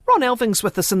Ron Elving's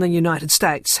with us in the United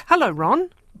States. Hello, Ron.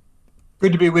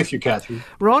 Good to be with you, Catherine.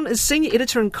 Ron is Senior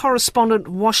Editor and Correspondent,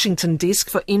 Washington Desk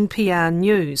for NPR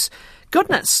News.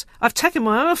 Goodness, I've taken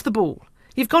my eye off the ball.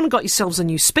 You've gone and got yourselves a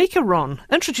new speaker, Ron.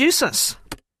 Introduce us.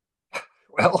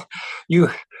 Well, you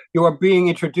are being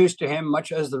introduced to him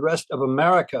much as the rest of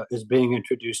America is being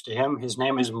introduced to him. His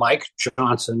name is Mike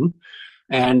Johnson.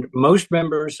 And most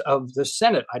members of the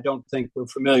Senate, I don't think we're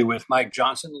familiar with Mike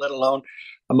Johnson, let alone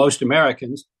most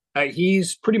Americans.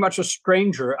 He's pretty much a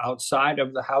stranger outside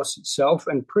of the House itself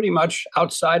and pretty much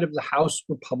outside of the House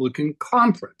Republican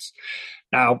Conference.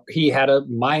 Now, he had a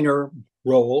minor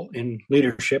role in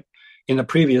leadership in the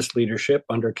previous leadership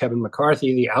under Kevin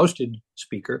McCarthy, the ousted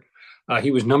speaker.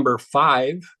 He was number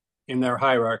 5 in their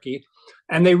hierarchy.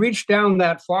 And they reached down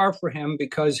that far for him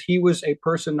because he was a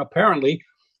person, apparently,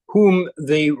 whom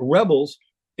the rebels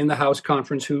in the House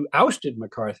conference who ousted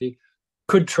McCarthy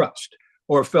could trust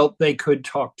or felt they could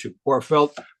talk to or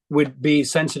felt would be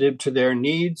sensitive to their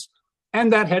needs.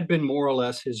 And that had been more or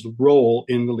less his role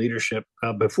in the leadership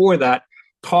before that,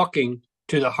 talking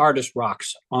to the hardest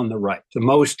rocks on the right, the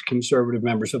most conservative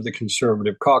members of the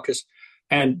conservative caucus.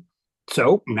 And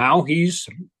so now he's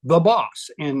the boss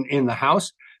in the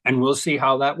House, and we'll see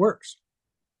how that works.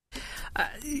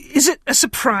 Is it a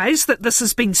surprise that this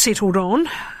has been settled on?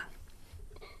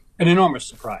 An enormous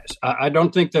surprise. I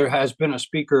don't think there has been a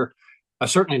speaker,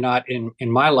 certainly not in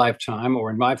my lifetime or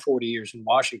in my 40 years in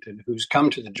Washington, who's come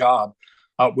to the job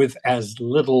with as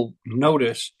little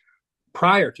notice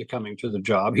prior to coming to the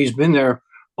job. He's been there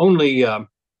only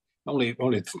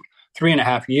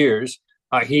 3.5 years.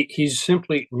 He's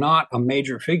simply not a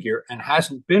major figure and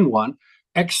hasn't been one,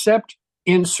 except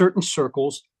in certain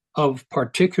circles of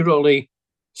particularly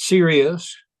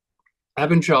serious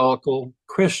evangelical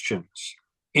Christians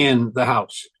in the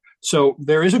House. So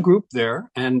there is a group there,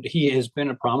 and he has been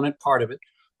a prominent part of it,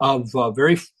 of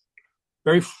very,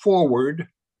 very forward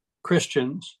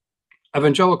Christians,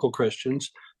 evangelical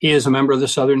Christians. He is a member of the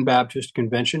Southern Baptist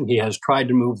Convention. He has tried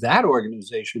to move that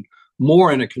organization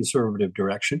more in a conservative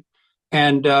direction.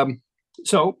 And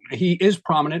so he is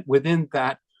prominent within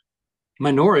that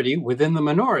minority within the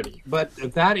minority. But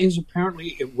that is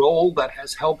apparently a role that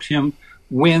has helped him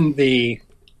win the,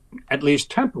 at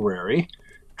least temporary,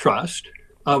 trust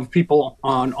of people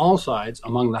on all sides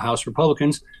among the House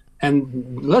Republicans.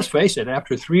 And let's face it,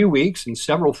 after 3 weeks and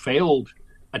several failed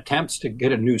attempts to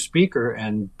get a new speaker,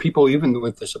 and people even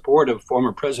with the support of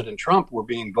former President Trump were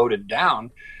being voted down,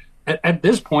 at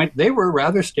this point, they were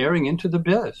rather staring into the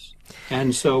abyss.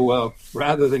 And so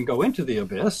rather than go into the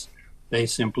abyss, they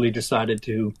simply decided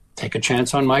to take a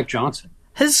chance on Mike Johnson.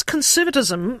 His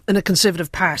conservatism in a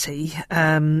conservative party,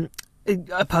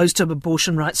 opposed to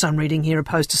abortion rights, I'm reading here,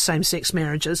 opposed to same-sex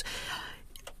marriages,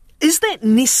 is that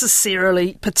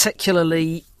necessarily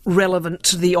particularly relevant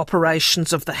to the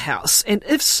operations of the House? And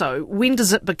if so, when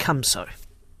does it become so?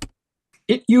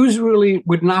 It usually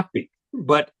would not be,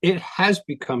 but it has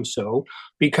become so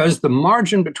because the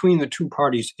margin between the two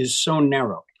parties is so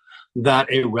narrow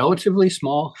that a relatively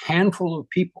small handful of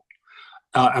people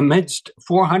amidst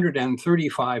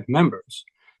 435 members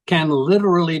can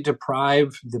literally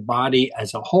deprive the body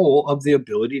as a whole of the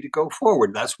ability to go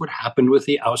forward. That's what happened with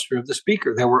the ouster of the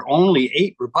speaker. There were only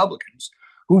 8 Republicans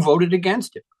who voted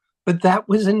against him, but that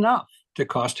was enough to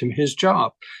cost him his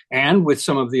job. And with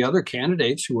some of the other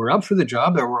candidates who were up for the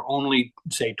job, there were only,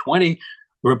 say, 20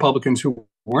 Republicans who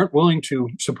weren't willing to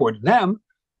support them,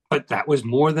 but that was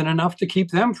more than enough to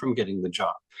keep them from getting the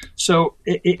job. So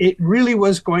it really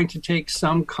was going to take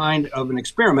some kind of an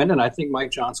experiment, and I think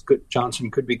Mike Johnson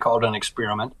could be called an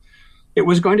experiment. It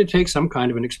was going to take some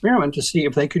kind of an experiment to see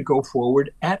if they could go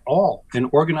forward at all and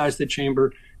organize the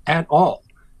chamber at all.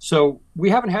 So we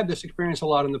haven't had this experience a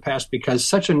lot in the past because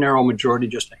such a narrow majority,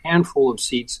 just a handful of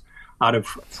seats out of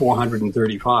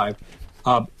 435,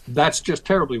 that's just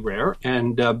terribly rare.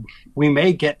 And we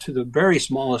may get to the very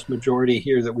smallest majority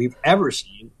here that we've ever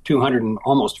seen, 200 and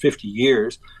almost 50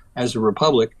 years as a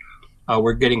republic.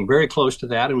 We're getting very close to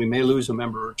that, and we may lose a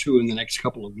member or two in the next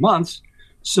couple of months.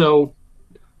 So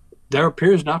there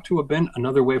appears not to have been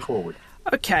another way forward.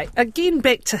 Okay, again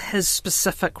back to his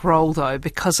specific role though,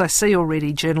 because I see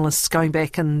already journalists going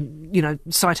back and,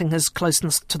 citing his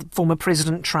closeness to the former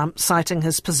President Trump, citing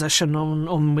his position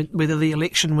on whether the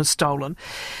election was stolen.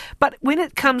 But when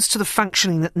it comes to the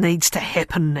functioning that needs to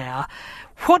happen now,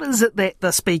 what is it that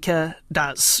the Speaker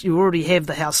does? You already have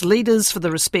the House leaders for the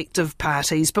respective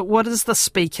parties, but what is the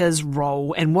Speaker's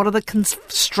role and what are the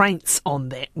constraints on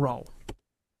that role?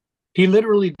 He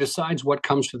literally decides what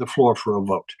comes to the floor for a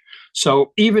vote.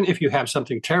 So even if you have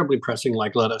something terribly pressing,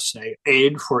 like, let us say,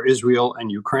 aid for Israel and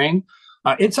Ukraine,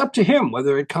 It's up to him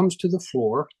whether it comes to the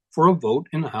floor for a vote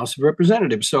in the House of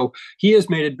Representatives. So he has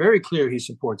made it very clear he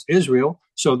supports Israel.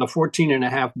 So the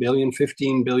 $14.5 billion,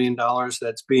 $15 billion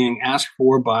that's being asked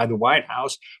for by the White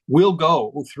House will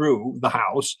go through the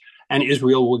House, and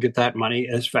Israel will get that money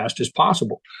as fast as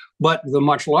possible. But the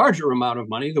much larger amount of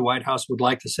money the White House would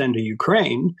like to send to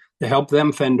Ukraine to help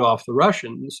them fend off the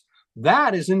Russians,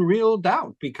 that is in real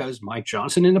doubt because Mike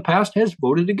Johnson in the past has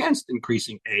voted against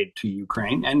increasing aid to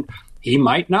Ukraine, and he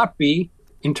might not be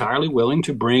entirely willing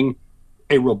to bring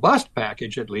a robust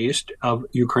package, at least, of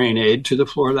Ukraine aid to the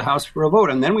floor of the House for a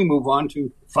vote. And then we move on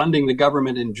to funding the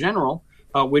government in general,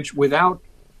 which without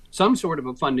some sort of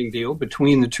a funding deal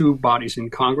between the two bodies in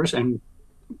Congress and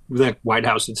the White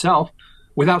House itself,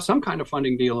 without some kind of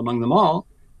funding deal among them all,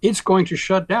 it's going to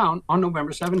shut down on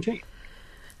November 17th.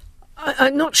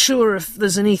 I'm not sure if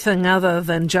there's anything other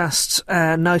than just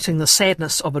noting the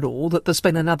sadness of it all, that there's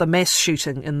been another mass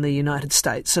shooting in the United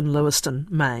States in Lewiston,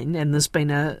 Maine, and there's been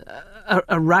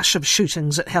a rush of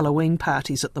shootings at Halloween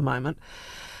parties at the moment.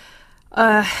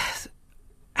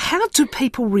 How do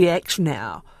people react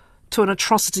now to an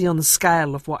atrocity on the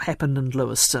scale of what happened in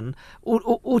Lewiston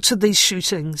or to these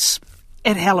shootings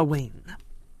at Halloween?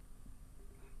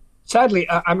 Sadly,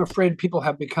 I'm afraid people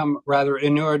have become rather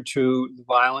inured to the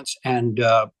violence and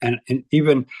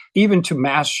even to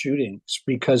mass shootings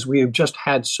because we have just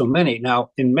had so many.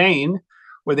 Now, in Maine,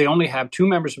 where they only have 2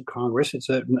 members of Congress, it's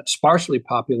a sparsely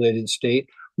populated state.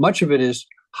 Much of it is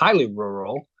highly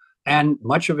rural, and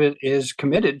much of it is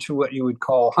committed to what you would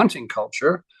call hunting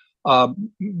culture.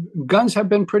 Guns have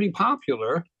been pretty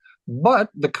popular, but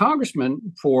the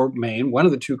congressman for Maine, one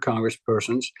of the 2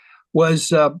 congresspersons,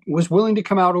 was willing to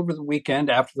come out over the weekend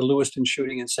after the Lewiston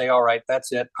shooting and say, all right,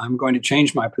 that's it. I'm going to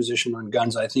change my position on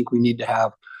guns. I think we need to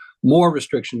have more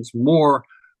restrictions, more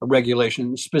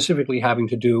regulations, specifically having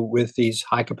to do with these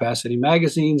high-capacity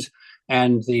magazines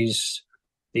and these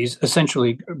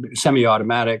essentially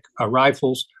semi-automatic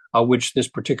rifles, which this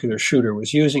particular shooter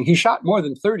was using. He shot more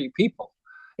than 30 people.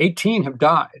 18 have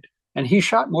died. And he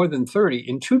shot more than 30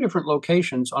 in 2 different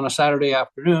locations on a Saturday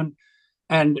afternoon,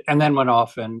 and then went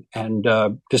off and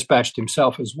dispatched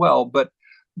himself as well. But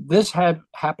this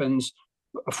happens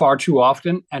far too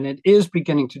often, and it is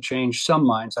beginning to change some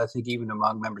minds, I think, even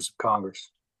among members of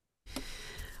Congress.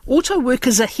 Auto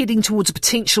workers are heading towards a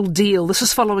potential deal. This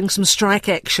is following some strike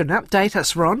action. Update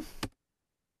us, Ron.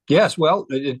 Yes, well,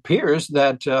 it appears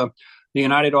that the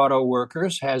United Auto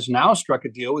Workers has now struck a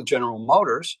deal with General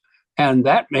Motors, and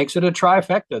that makes it a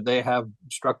trifecta. They have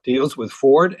struck deals with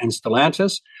Ford and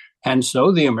Stellantis. And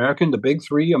so the big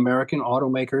 3 American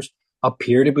automakers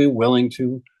appear to be willing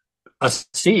to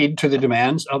accede to the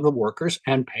demands of the workers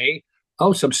and pay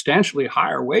substantially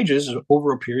higher wages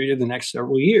over a period of the next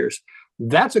several years.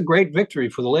 That's a great victory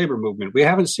for the labor movement. We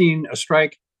haven't seen a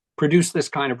strike produce this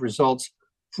kind of results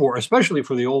especially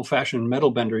for the old-fashioned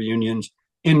metal bender unions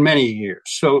in many years.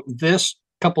 So this,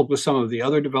 coupled with some of the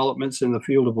other developments in the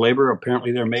field of labor,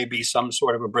 apparently there may be some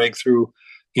sort of a breakthrough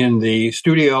in the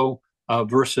studio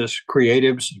versus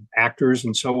creatives, actors,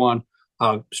 and so on,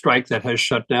 strike that has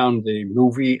shut down the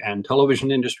movie and television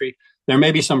industry. There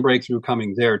may be some breakthrough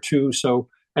coming there, too. So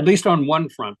at least on one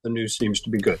front, the news seems to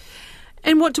be good.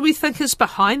 And what do we think is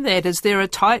behind that? Is there a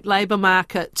tight labour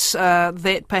market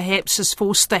that perhaps has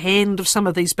forced the hand of some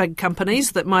of these big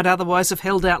companies that might otherwise have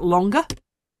held out longer?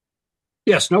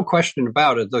 Yes, no question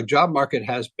about it. The job market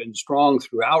has been strong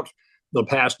throughout the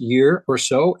past year or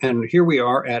so, and here we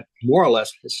are at more or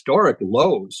less historic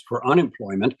lows for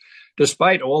unemployment,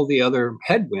 despite all the other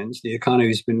headwinds the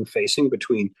economy's been facing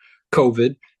between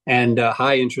COVID and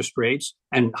high interest rates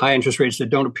that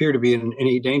don't appear to be in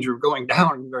any danger of going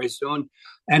down very soon.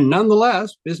 And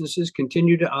nonetheless, businesses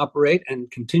continue to operate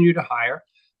and continue to hire,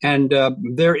 and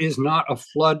there is not a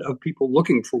flood of people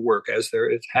looking for work as there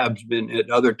has been at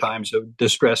other times of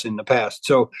distress in the past.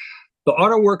 So the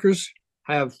auto workers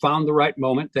have found the right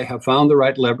moment, they have found the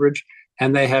right leverage,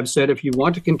 and they have said, if you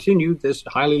want to continue this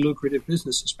highly lucrative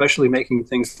business, especially making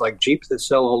things like Jeeps that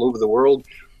sell all over the world,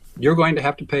 you're going to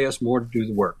have to pay us more to do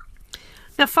the work.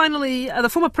 Now, finally, the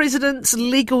former president's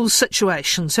legal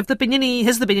situations. Has there been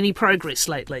any progress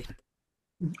lately?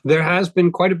 There has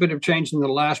been quite a bit of change in the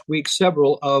last week.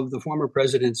 Several of the former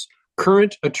president's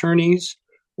current attorneys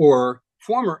or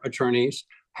former attorneys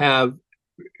have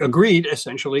agreed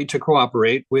essentially to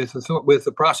cooperate with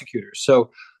the prosecutors.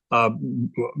 So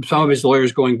some of his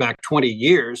lawyers going back 20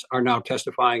 years are now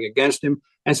testifying against him.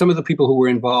 And some of the people who were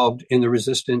involved in the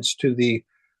resistance to the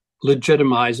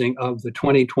legitimizing of the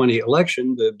 2020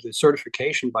 election, the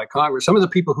certification by Congress, some of the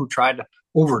people who tried to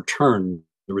overturn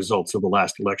the results of the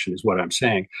last election is what I'm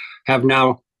saying, have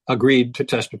now agreed to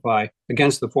testify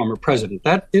against the former president.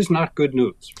 That is not good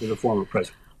news for the former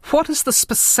president. What is the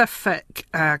specific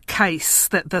case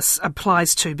that this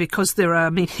applies to? Because there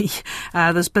are many,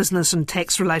 there's business and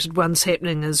tax-related ones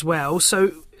happening as well.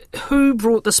 So who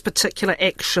brought this particular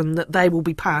action that they will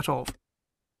be part of?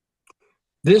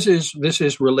 This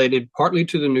is related partly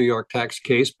to the New York tax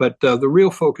case, but the real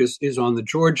focus is on the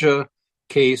Georgia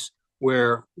case,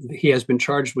 where he has been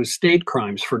charged with state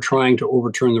crimes for trying to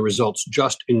overturn the results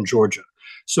just in Georgia.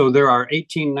 So there are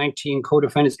 19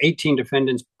 co-defendants, 18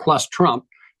 defendants plus Trump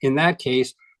in that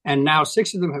case, and now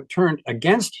 6 of them have turned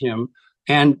against him,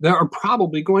 and there are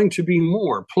probably going to be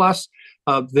more. Plus,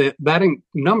 that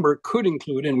number could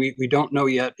include, and we don't know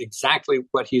yet exactly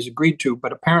what he's agreed to,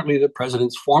 but apparently the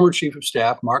president's former chief of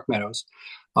staff, Mark Meadows,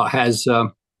 has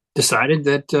decided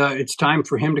that it's time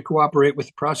for him to cooperate with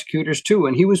the prosecutors too.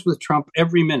 And he was with Trump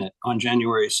every minute on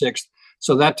January 6th.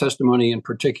 So that testimony in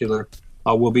particular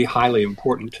will be highly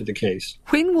important to the case.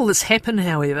 When will this happen,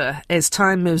 however, as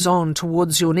time moves on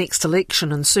towards your next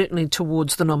election and certainly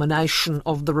towards the nomination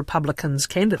of the Republicans'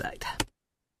 candidate?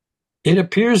 It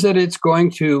appears that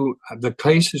the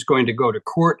case is going to go to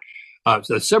court.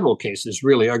 Several cases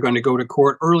really are going to go to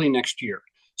court early next year.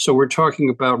 So we're talking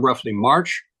about roughly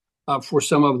March for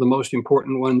some of the most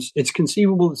important ones. It's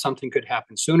conceivable that something could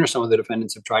happen sooner. Some of the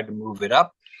defendants have tried to move it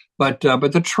up. But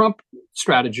the Trump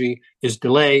strategy is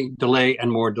delay,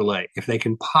 and more delay. If they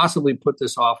can possibly put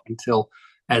this off until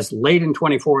as late in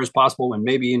 24 as possible and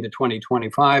maybe into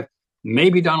 2025,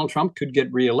 maybe Donald Trump could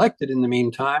get reelected in the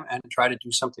meantime and try to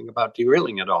do something about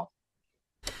derailing it all.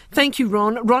 Thank you,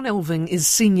 Ron. Ron Elving is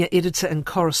Senior Editor and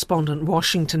Correspondent,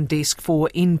 Washington Desk for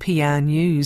NPR News.